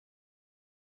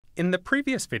In the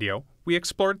previous video, we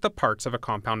explored the parts of a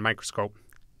compound microscope.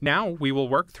 Now we will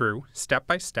work through, step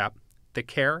by step, the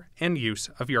care and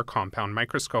use of your compound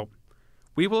microscope.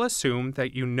 We will assume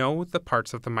that you know the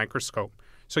parts of the microscope,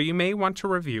 so you may want to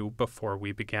review before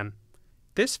we begin.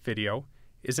 This video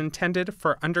is intended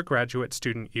for undergraduate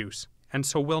student use, and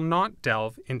so will not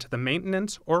delve into the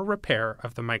maintenance or repair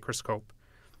of the microscope.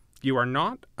 You are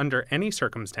not, under any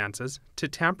circumstances, to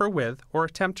tamper with or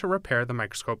attempt to repair the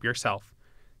microscope yourself.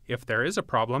 If there is a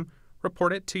problem,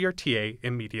 report it to your TA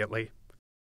immediately.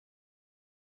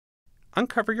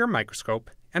 Uncover your microscope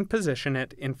and position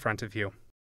it in front of you.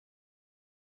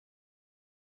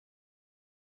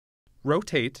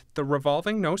 Rotate the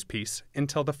revolving nose piece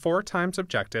until the 4x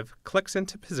objective clicks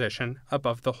into position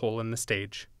above the hole in the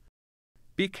stage.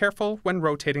 Be careful when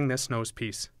rotating this nose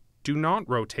piece. Do not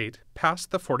rotate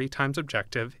past the 40x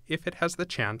objective if it has the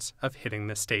chance of hitting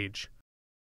the stage.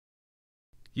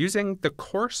 Using the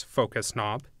coarse focus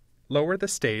knob, lower the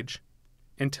stage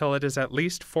until it is at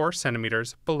least 4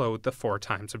 centimeters below the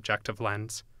 4x objective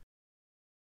lens.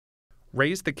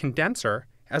 Raise the condenser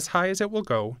as high as it will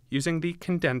go using the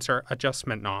condenser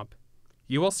adjustment knob.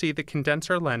 You will see the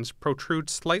condenser lens protrude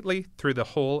slightly through the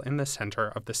hole in the center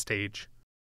of the stage.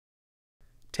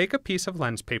 Take a piece of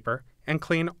lens paper and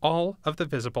clean all of the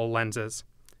visible lenses.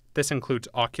 This includes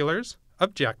oculars,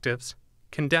 objectives,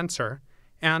 condenser,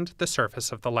 and the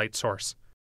surface of the light source.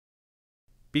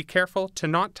 Be careful to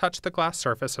not touch the glass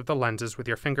surface of the lenses with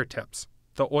your fingertips.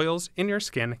 The oils in your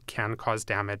skin can cause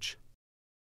damage.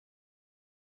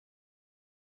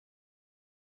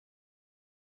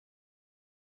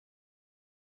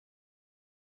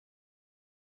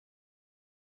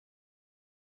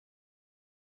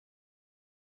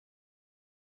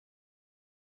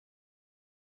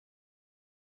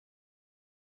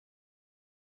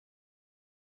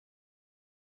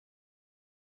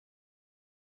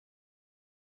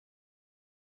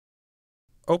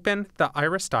 Open the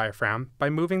iris diaphragm by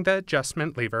moving the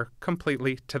adjustment lever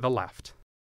completely to the left.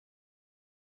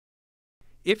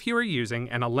 If you are using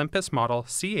an Olympus model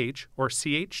CH or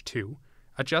CH2,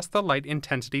 adjust the light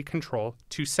intensity control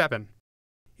to 7.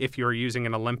 If you are using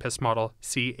an Olympus model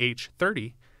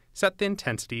CH30, set the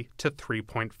intensity to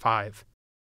 3.5.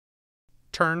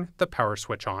 Turn the power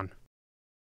switch on.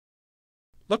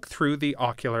 Look through the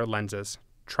ocular lenses.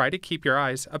 Try to keep your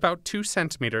eyes about 2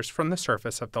 centimeters from the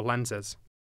surface of the lenses.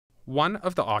 One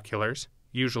of the oculars,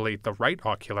 usually the right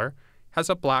ocular,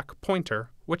 has a black pointer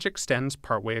which extends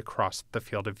partway across the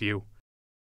field of view.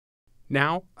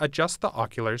 Now adjust the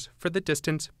oculars for the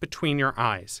distance between your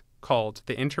eyes, called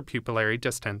the interpupillary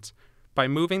distance, by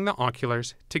moving the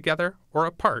oculars together or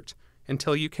apart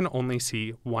until you can only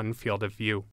see one field of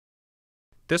view.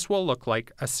 This will look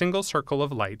like a single circle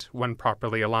of light when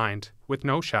properly aligned, with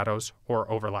no shadows or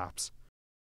overlaps.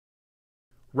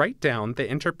 Write down the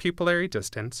interpupillary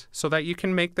distance so that you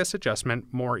can make this adjustment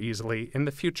more easily in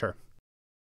the future.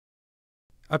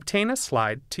 Obtain a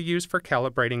slide to use for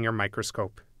calibrating your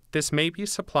microscope. This may be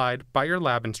supplied by your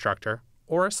lab instructor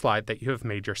or a slide that you have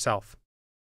made yourself.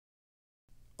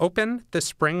 Open the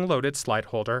spring-loaded slide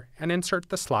holder and insert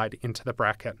the slide into the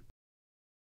bracket.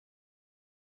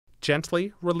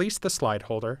 Gently release the slide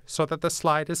holder so that the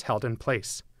slide is held in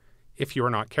place. If you are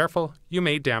not careful, you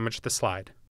may damage the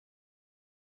slide.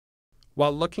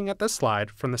 While looking at the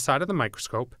slide from the side of the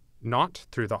microscope, not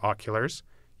through the oculars,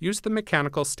 use the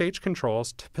mechanical stage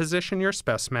controls to position your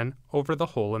specimen over the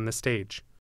hole in the stage.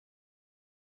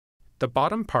 The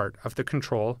bottom part of the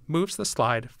control moves the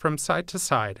slide from side to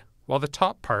side, while the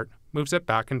top part moves it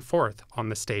back and forth on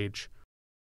the stage.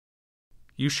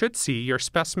 You should see your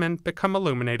specimen become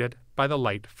illuminated by the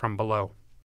light from below.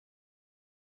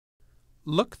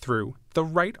 Look through the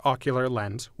right ocular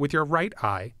lens with your right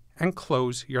eye and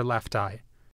close your left eye.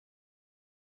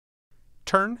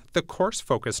 Turn the coarse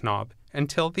focus knob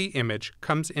until the image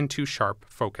comes into sharp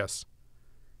focus.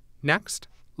 Next,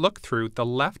 look through the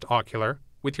left ocular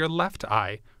with your left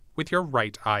eye with your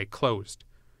right eye closed.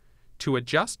 To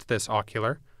adjust this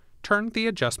ocular, turn the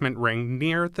adjustment ring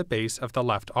near the base of the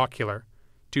left ocular.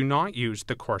 Do not use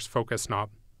the coarse focus knob.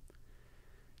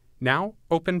 Now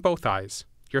open both eyes.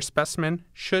 Your specimen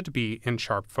should be in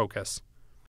sharp focus.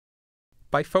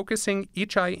 By focusing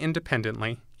each eye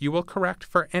independently, you will correct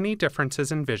for any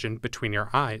differences in vision between your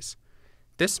eyes.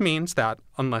 This means that,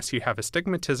 unless you have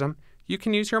astigmatism, you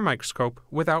can use your microscope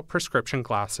without prescription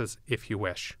glasses if you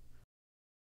wish.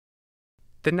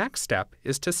 The next step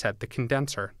is to set the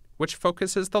condenser, which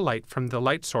focuses the light from the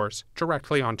light source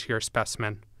directly onto your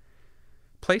specimen.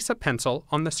 Place a pencil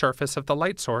on the surface of the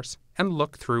light source and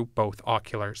look through both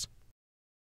oculars.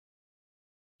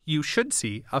 you should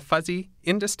see a fuzzy,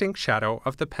 indistinct shadow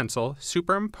of the pencil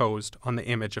superimposed on the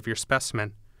image of your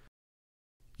specimen.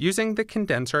 Using the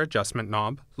condenser adjustment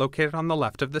knob located on the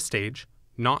left of the stage,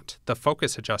 not the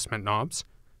focus adjustment knobs,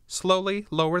 slowly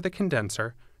lower the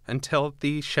condenser until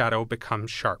the shadow becomes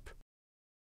sharp.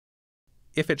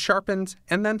 If it sharpens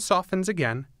and then softens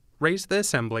again, raise the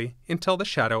assembly until the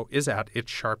shadow is at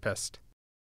its sharpest.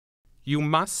 You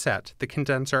must set the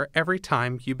condenser every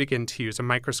time you begin to use a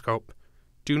microscope.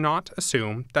 Do not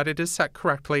assume that it is set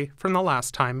correctly from the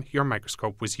last time your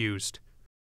microscope was used.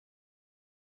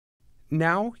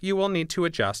 Now you will need to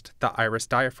adjust the iris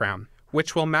diaphragm,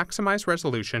 which will maximize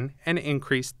resolution and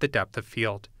increase the depth of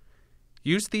field.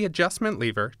 Use the adjustment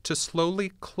lever to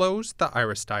slowly close the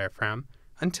iris diaphragm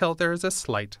until there is a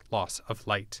slight loss of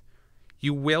light.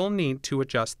 You will need to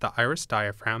adjust the iris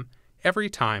diaphragm every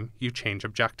time you change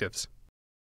objectives.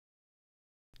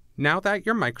 Now that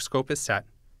your microscope is set,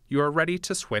 you are ready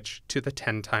to switch to the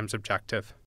 10 times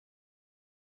objective.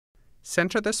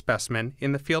 Center the specimen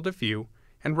in the field of view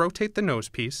and rotate the nose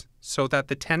piece so that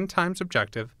the 10 times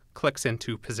objective clicks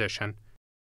into position.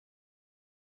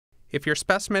 If your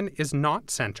specimen is not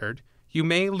centered, you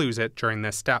may lose it during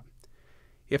this step.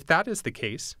 If that is the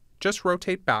case, just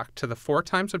rotate back to the 4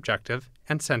 times objective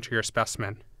and center your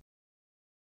specimen.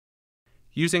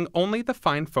 Using only the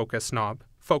fine focus knob,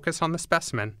 focus on the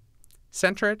specimen.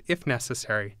 Center it if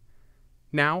necessary.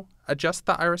 Now, adjust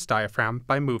the iris diaphragm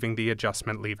by moving the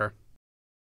adjustment lever.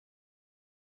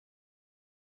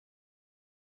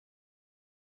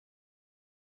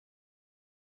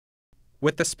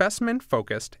 With the specimen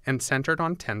focused and centered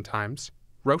on 10 times,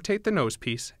 rotate the nose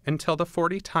piece until the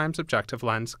 40 times objective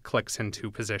lens clicks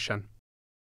into position.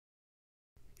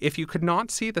 If you could not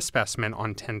see the specimen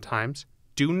on 10 times,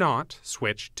 do not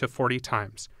switch to 40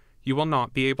 times. You will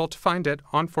not be able to find it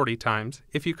on 40 times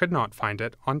if you could not find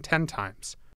it on 10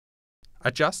 times.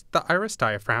 Adjust the iris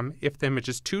diaphragm if the image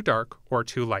is too dark or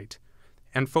too light,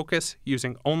 and focus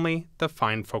using only the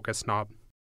fine focus knob.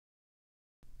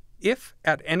 If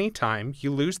at any time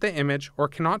you lose the image or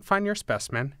cannot find your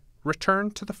specimen, return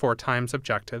to the 4 times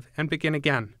objective and begin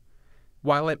again.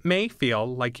 While it may feel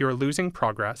like you are losing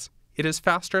progress, it is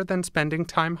faster than spending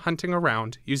time hunting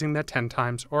around using the 10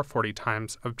 times or 40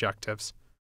 times objectives.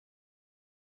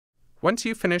 Once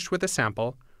you've finished with a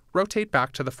sample, rotate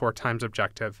back to the 4 times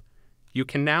objective. You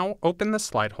can now open the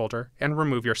slide holder and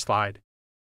remove your slide.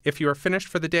 If you are finished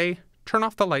for the day, turn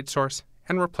off the light source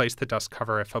and replace the dust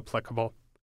cover if applicable.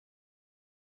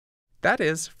 That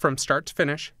is, from start to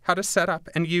finish, how to set up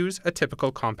and use a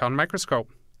typical compound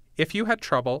microscope. If you had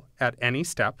trouble at any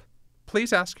step,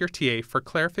 please ask your TA for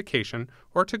clarification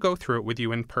or to go through it with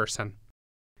you in person.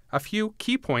 A few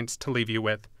key points to leave you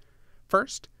with.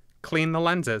 First, clean the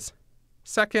lenses.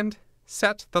 Second,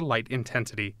 set the light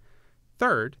intensity.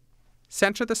 Third,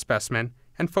 center the specimen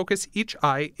and focus each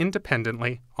eye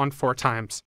independently on 4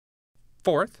 times.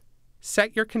 Fourth,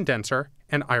 set your condenser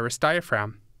and iris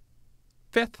diaphragm.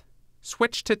 Fifth,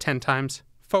 switch to 10 times,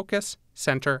 focus,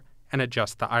 center, and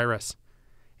adjust the iris.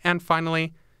 And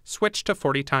finally, switch to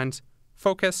 40 times,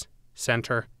 focus,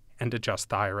 center, and adjust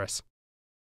the iris.